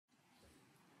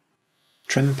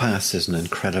Trim pass is an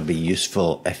incredibly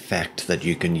useful effect that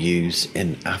you can use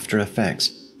in After Effects,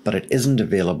 but it isn't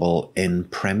available in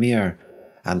Premiere.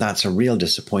 And that's a real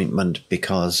disappointment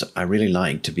because I really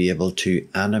like to be able to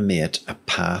animate a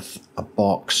path, a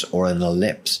box, or an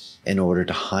ellipse in order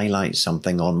to highlight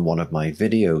something on one of my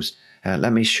videos.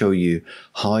 Let me show you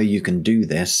how you can do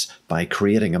this by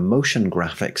creating a motion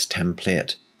graphics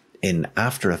template in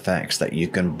After Effects that you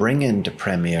can bring into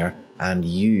Premiere and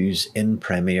use in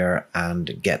Premiere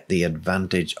and get the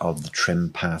advantage of the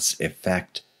trim pass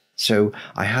effect. So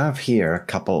I have here a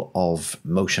couple of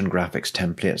motion graphics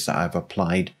templates that I've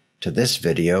applied to this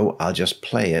video. I'll just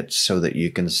play it so that you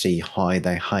can see how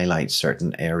they highlight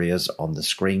certain areas on the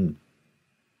screen.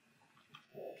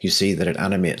 You see that it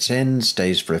animates in,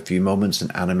 stays for a few moments and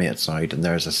animates out, and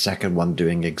there's a second one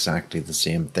doing exactly the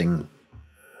same thing.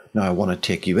 Now I want to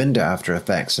take you into After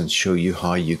Effects and show you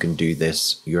how you can do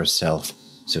this yourself.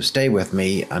 So stay with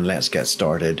me and let's get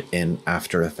started in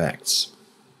After Effects.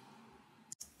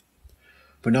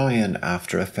 We're now in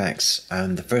After Effects,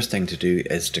 and the first thing to do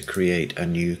is to create a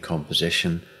new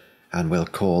composition, and we'll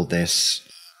call this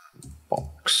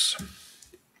box.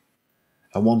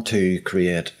 I want to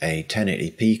create a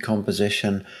 1080p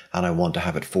composition, and I want to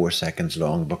have it 4 seconds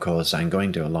long because I'm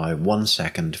going to allow 1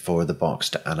 second for the box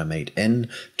to animate in,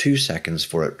 2 seconds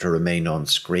for it to remain on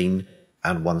screen,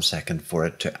 and 1 second for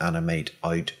it to animate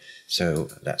out. So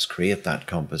let's create that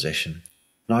composition.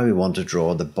 Now we want to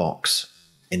draw the box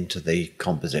into the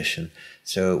composition.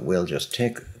 So we'll just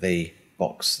take the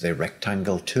box, the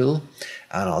rectangle tool,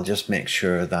 and I'll just make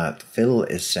sure that fill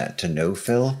is set to no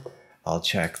fill. I'll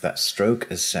check that stroke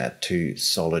is set to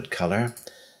solid color,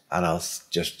 and I'll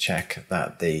just check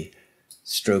that the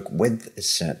stroke width is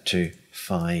set to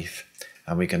 5,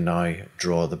 and we can now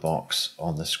draw the box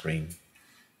on the screen.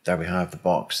 There we have the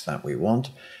box that we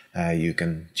want. You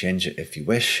can change it if you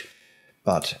wish,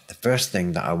 but the first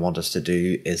thing that I want us to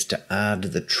do is to add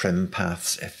the trim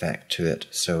paths effect to it.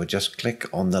 So just click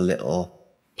on the little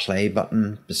play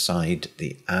button beside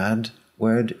the add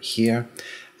word here,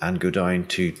 and go down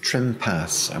to trim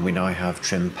paths, and we now have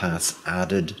trim paths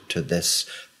added to this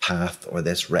path or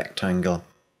this rectangle.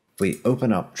 If we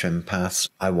open up trim paths,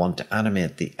 I want to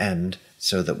animate the end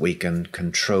so that we can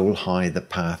control how the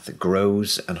path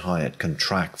grows and how it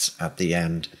contracts at the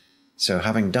end. So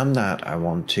having done that, I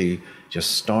want to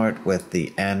just start with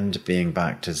the end being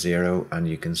back to 0, and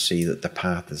you can see that the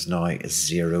path is now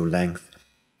 0 length.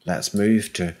 Let's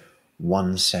move to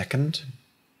 1 second.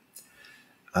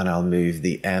 And I'll move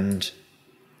the end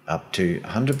up to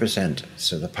 100%.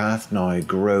 So the path now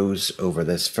grows over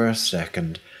this first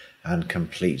second and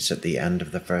completes at the end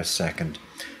of the first second.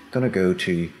 I'm going to go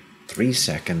to 3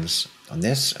 seconds on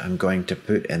this. I'm going to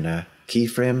put in a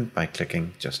keyframe by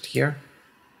clicking just here.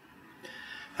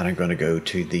 And I'm going to go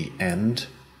to the end.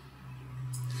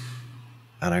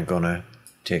 And I'm going to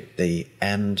take the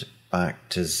end back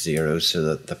to 0 so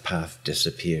that the path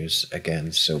disappears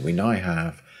again. So we now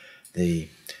have the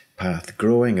path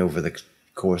growing over the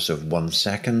course of 1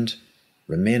 second,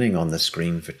 remaining on the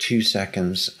screen for 2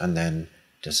 seconds, and then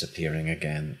disappearing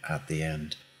again at the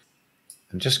end.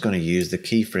 I'm just going to use the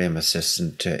keyframe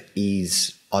assistant to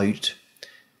ease out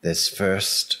this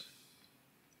first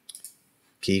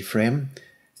keyframe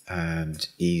and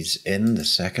ease in the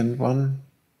second one.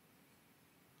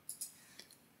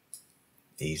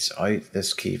 Ease out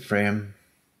this keyframe.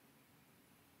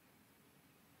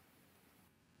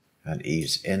 And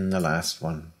ease in the last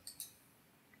one.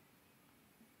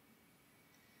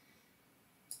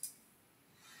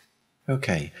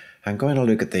 Okay, I'm going to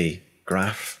look at the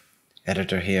graph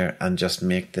editor here and just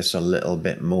make this a little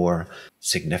bit more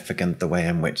significant, the way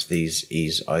in which these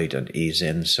ease out and ease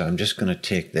in. So I'm just going to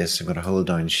take this, I'm going to hold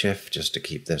down Shift just to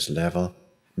keep this level,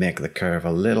 make the curve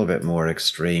a little bit more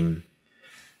extreme.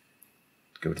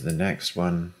 Go to the next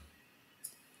one.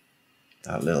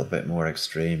 That little bit more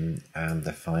extreme, and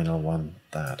the final one,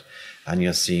 that. And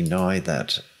you'll see now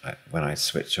that when I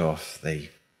switch off the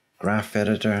graph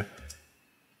editor,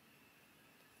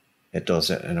 it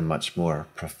does it in a much more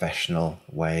professional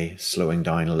way, slowing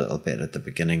down a little bit at the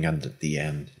beginning and at the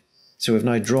end. So we've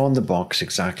now drawn the box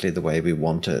exactly the way we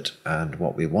want it, and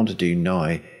what we want to do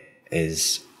now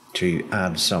is to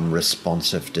add some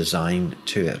responsive design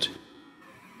to it.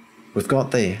 We've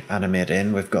got the animate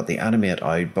in, we've got the animate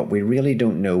out, but we really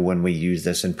don't know when we use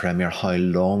this in Premiere how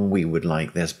long we would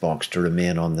like this box to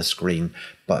remain on the screen,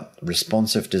 but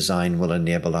responsive design will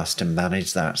enable us to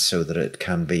manage that so that it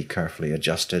can be carefully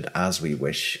adjusted as we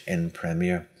wish in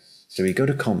Premiere. So we go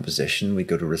to Composition, we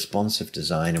go to Responsive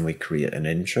Design, and we create an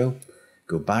intro.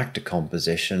 Go back to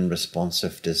Composition,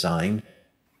 Responsive Design,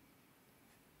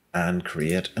 and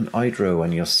create an outro,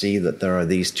 and you'll see that there are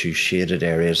these two shaded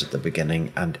areas at the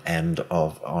beginning and end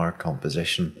of our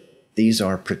composition. These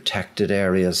are protected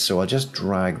areas, so I'll just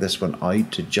drag this one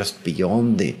out to just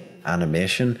beyond the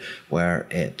animation where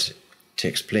it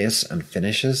takes place and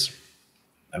finishes.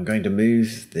 I'm going to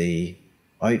move the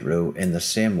outro in the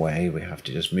same way. We have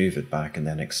to just move it back and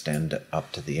then extend it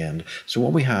up to the end. So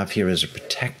what we have here is a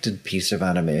protected piece of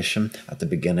animation at the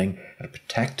beginning, a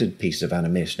protected piece of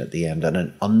animation at the end, and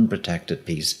an unprotected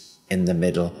piece in the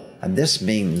middle. And this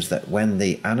means that when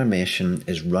the animation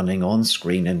is running on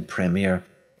screen in Premiere,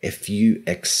 if you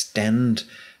extend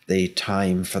the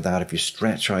time for that, if you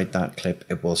stretch out that clip,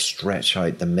 it will stretch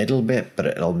out the middle bit, but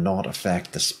it'll not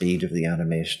affect the speed of the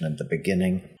animation at the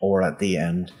beginning or at the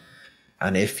end.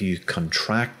 And if you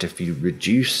contract, if you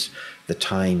reduce the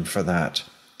time for that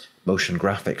motion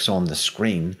graphics on the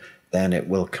screen, then it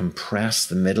will compress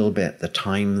the middle bit, the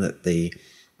time that the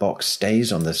box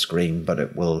stays on the screen, but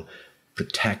it will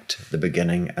protect the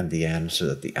beginning and the end so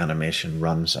that the animation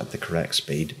runs at the correct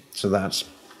speed. So that's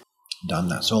done.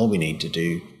 That's all we need to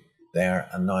do there.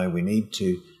 And now we need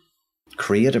to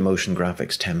create a motion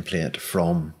graphics template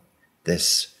from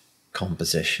this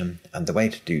composition, and the way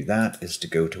to do that is to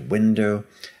go to Window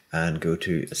and go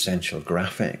to Essential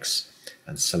Graphics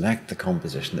and select the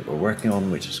composition that we're working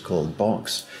on, which is called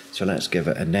Box. So let's give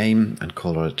it a name and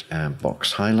call it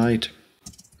Box Highlight.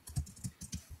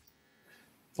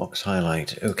 Box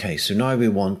Highlight. Okay, so now we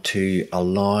want to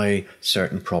allow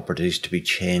certain properties to be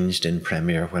changed in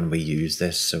Premiere when we use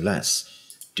this. So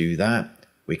let's do that.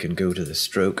 We can go to the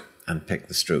stroke and pick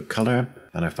the stroke color,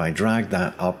 and if I drag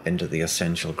that up into the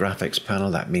Essential Graphics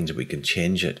panel, that means we can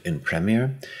change it in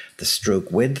Premiere. The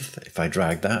stroke width, if I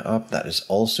drag that up, that is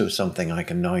also something I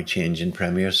can now change in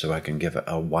Premiere, so I can give it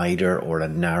a wider or a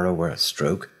narrower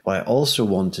stroke. What I also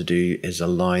want to do is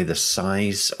allow the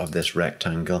size of this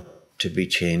rectangle to be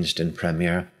changed in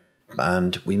Premiere,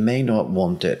 and we may not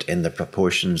want it in the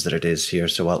proportions that it is here,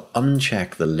 so I'll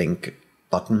uncheck the link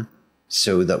button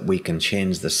so that we can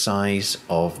change the size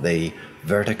of the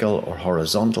vertical or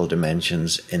horizontal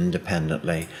dimensions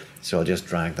independently. So I'll just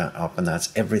drag that up, and that's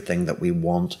everything that we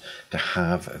want to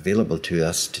have available to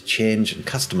us to change and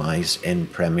customize in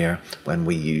Premiere when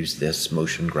we use this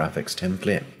motion graphics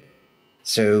template.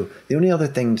 So the only other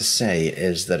thing to say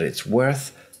is that it's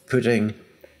worth putting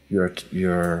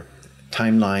your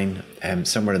timeline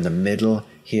somewhere in the middle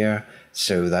here,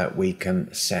 so that we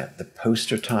can set the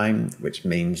poster time, which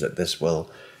means that this will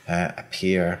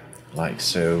appear like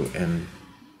so, and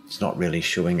it's not really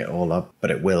showing it all up,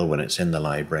 but it will when it's in the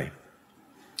library.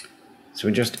 So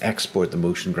we just export the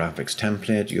motion graphics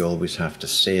template. You always have to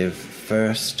save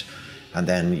first, and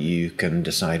then you can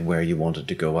decide where you want it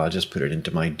to go. I'll just put it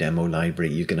into my demo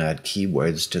library. You can add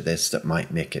keywords to this that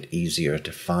might make it easier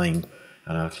to find,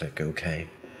 and I'll click OK.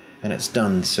 And it's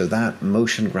done. So that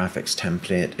motion graphics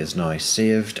template is now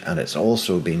saved, and it's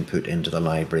also been put into the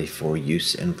library for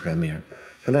use in Premiere.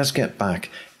 So let's get back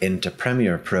into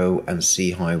Premiere Pro and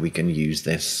see how we can use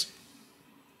this.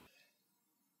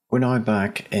 We're now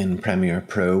back in Premiere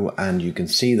Pro, and you can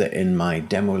see that in my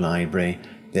demo library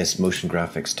this motion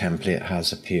graphics template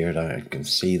has appeared. I can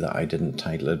see that I didn't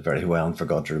title it very well and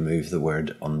forgot to remove the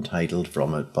word untitled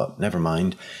from it, but never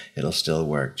mind, it'll still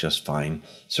work just fine.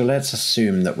 So let's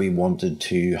assume that we wanted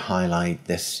to highlight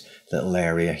this little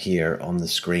area here on the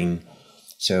screen.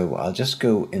 So I'll just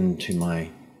go into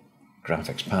my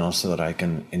graphics panel so that I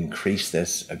can increase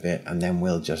this a bit, and then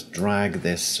we'll just drag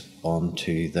this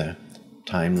onto the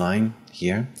timeline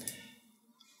here.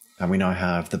 And we now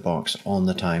have the box on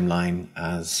the timeline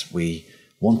as we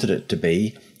wanted it to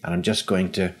be. And I'm just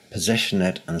going to position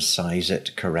it and size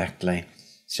it correctly.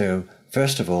 So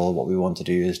first of all, what we want to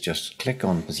do is just click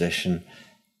on position.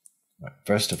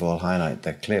 First of all, highlight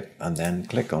the clip and then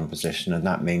click on position. And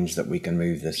that means that we can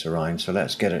move this around. So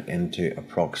let's get it into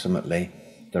approximately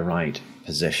the right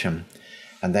position.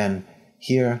 And then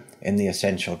here in the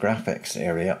Essential Graphics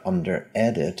area under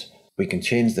Edit, we can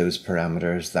change those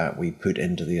parameters that we put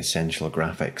into the Essential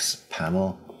Graphics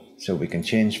panel. So we can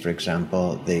change, for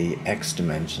example, the X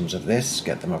dimensions of this,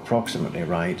 get them approximately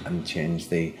right, and change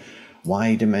the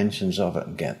Y dimensions of it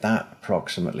and get that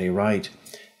approximately right.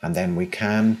 And then we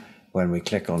can, when we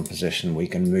click on position, we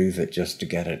can move it just to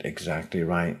get it exactly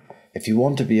right. If you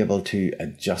want to be able to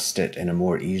adjust it in a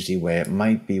more easy way, it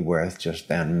might be worth just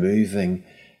then moving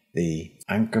the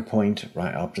anchor point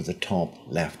right up to the top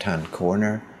left-hand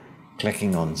corner,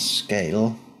 clicking on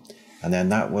scale, and then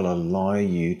that will allow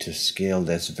you to scale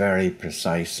this very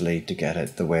precisely to get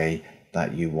it the way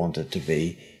that you want it to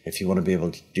be. If you want to be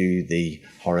able to do the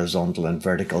horizontal and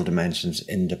vertical dimensions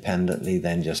independently,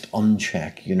 then just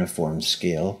uncheck uniform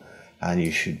scale, and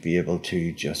you should be able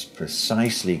to just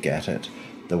precisely get it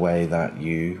the way that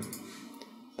you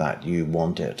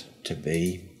want it to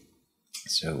be.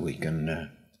 So we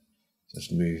can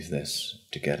just move this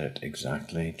to get it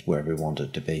exactly to where we want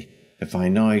it to be. If I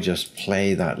now just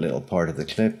play that little part of the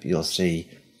clip, you'll see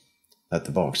that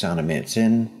the box animates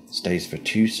in, stays for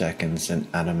 2 seconds, and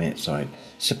animates out.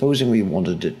 Supposing we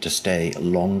wanted it to stay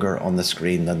longer on the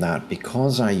screen than that,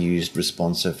 because I used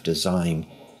responsive design,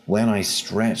 when I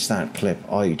stretch that clip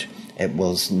out, it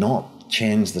will not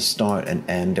change the start and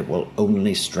end, it will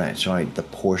only stretch out the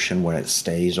portion where it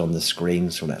stays on the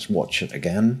screen. So let's watch it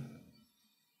again.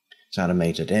 It's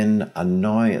animated in, and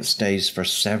now it stays for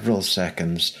several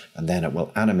seconds, and then it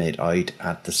will animate out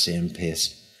at the same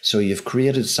pace. So you've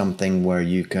created something where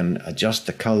you can adjust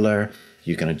the color,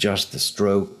 you can adjust the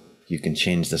stroke, you can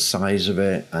change the size of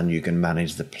it, and you can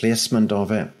manage the placement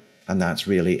of it. And that's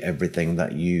really everything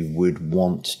that you would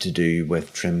want to do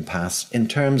with trim paths in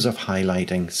terms of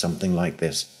highlighting something like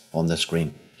this on the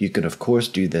screen. You could of course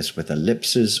do this with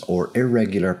ellipses or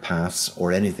irregular paths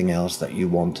or anything else that you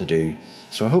want to do.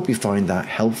 So I hope you found that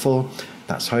helpful.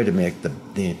 That's how to make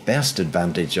the best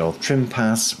advantage of trim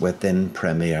paths within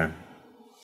Premiere.